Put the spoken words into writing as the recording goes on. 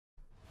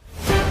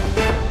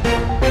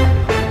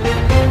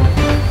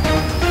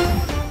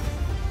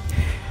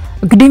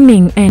Good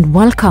evening and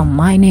welcome.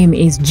 My name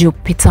is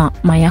Jupiter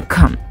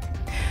Mayaka.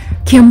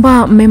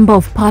 Kiambaa Member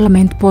of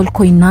Parliament Paul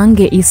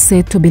Koinange is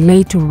said to be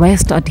laid to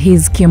rest at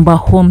his Kiambaa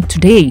home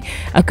today.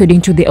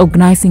 According to the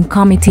organizing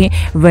committee,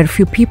 very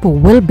few people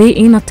will be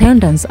in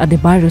attendance at the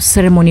burial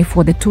ceremony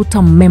for the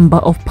two-term Member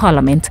of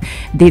Parliament.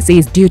 This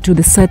is due to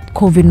the set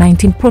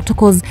COVID-19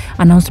 protocols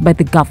announced by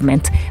the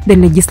government. The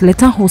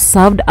legislator, who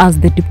served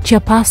as the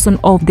chairperson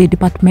of the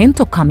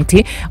Departmental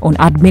Committee on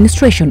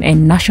Administration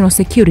and National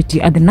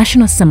Security at the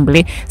National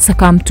Assembly,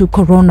 succumbed to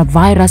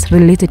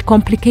coronavirus-related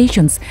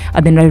complications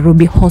at the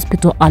Nairobi hospital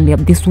earlier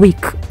this week.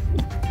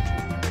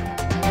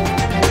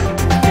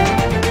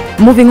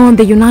 Moving on,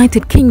 the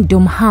United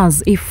Kingdom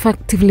has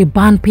effectively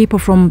banned people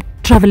from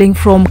traveling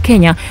from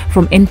Kenya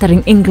from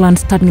entering England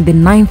starting the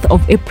 9th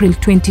of April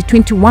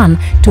 2021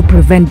 to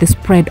prevent the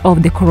spread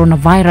of the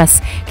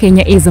coronavirus.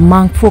 Kenya is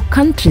among 4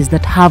 countries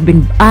that have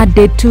been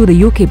added to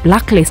the UK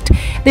blacklist.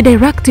 The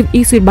directive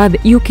issued by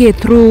the UK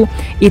through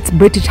its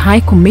British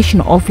High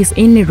Commission office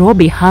in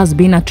Nairobi has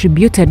been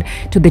attributed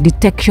to the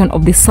detection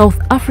of the South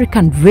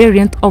African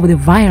variant of the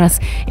virus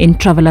in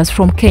travelers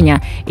from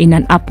Kenya. In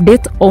an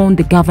update on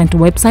the government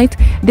website,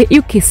 the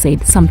UK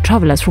said some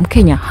travelers from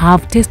Kenya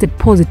have tested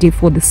positive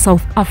for the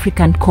South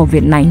African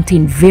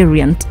COVID-19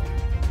 variant.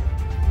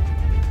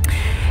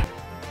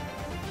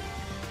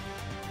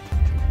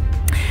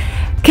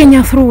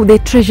 Kenya, through the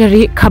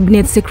Treasury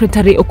Cabinet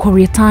Secretary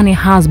Okorietani,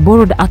 has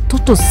borrowed a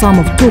total sum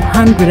of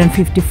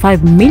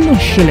 255 million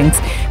shillings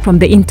from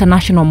the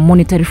International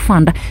Monetary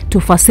Fund to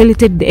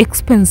facilitate the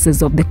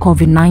expenses of the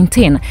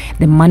COVID-19.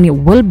 The money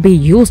will be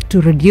used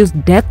to reduce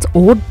debt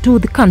owed to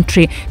the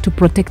country to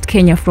protect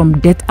Kenya from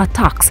debt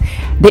attacks.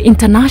 The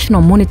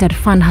International Monetary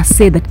Fund has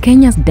said that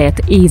Kenya's debt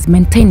is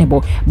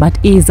maintainable but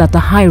is at a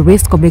high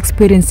risk of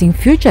experiencing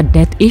future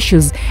debt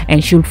issues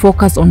and should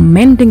focus on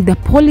mending the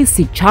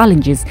policy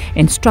challenges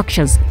and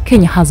structures.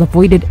 Kenya has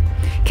avoided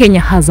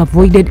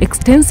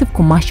extensive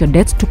commercial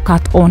debts to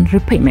cut on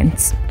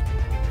repayments.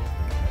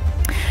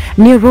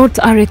 New roads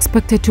are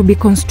expected to be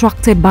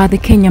constructed by the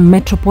Kenyan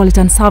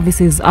Metropolitan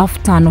Services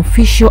after an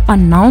official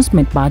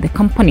announcement by the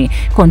company.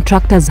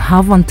 Contractors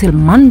have until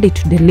Monday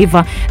to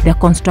deliver their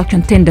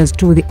construction tenders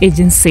to the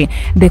agency.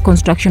 The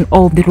construction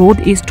of the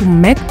road is to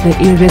make the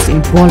areas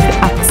involved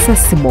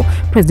accessible.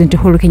 President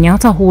Uhuru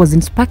Kenyatta, who was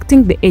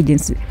inspecting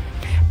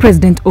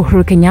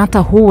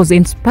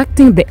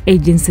the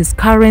agency's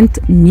current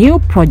new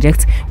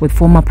projects with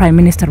former Prime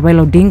Minister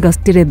Raila Odinga,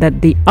 stated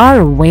that they are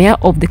aware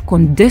of the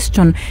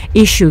congestion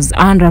issues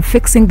and are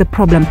fixing the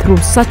problem through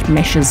such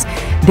measures.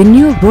 The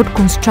new road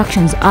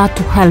constructions are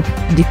to help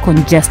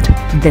decongest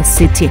the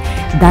city.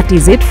 That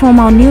is it from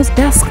our news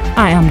desk.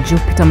 I am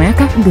Jupiter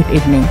Mayaka. Good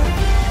evening.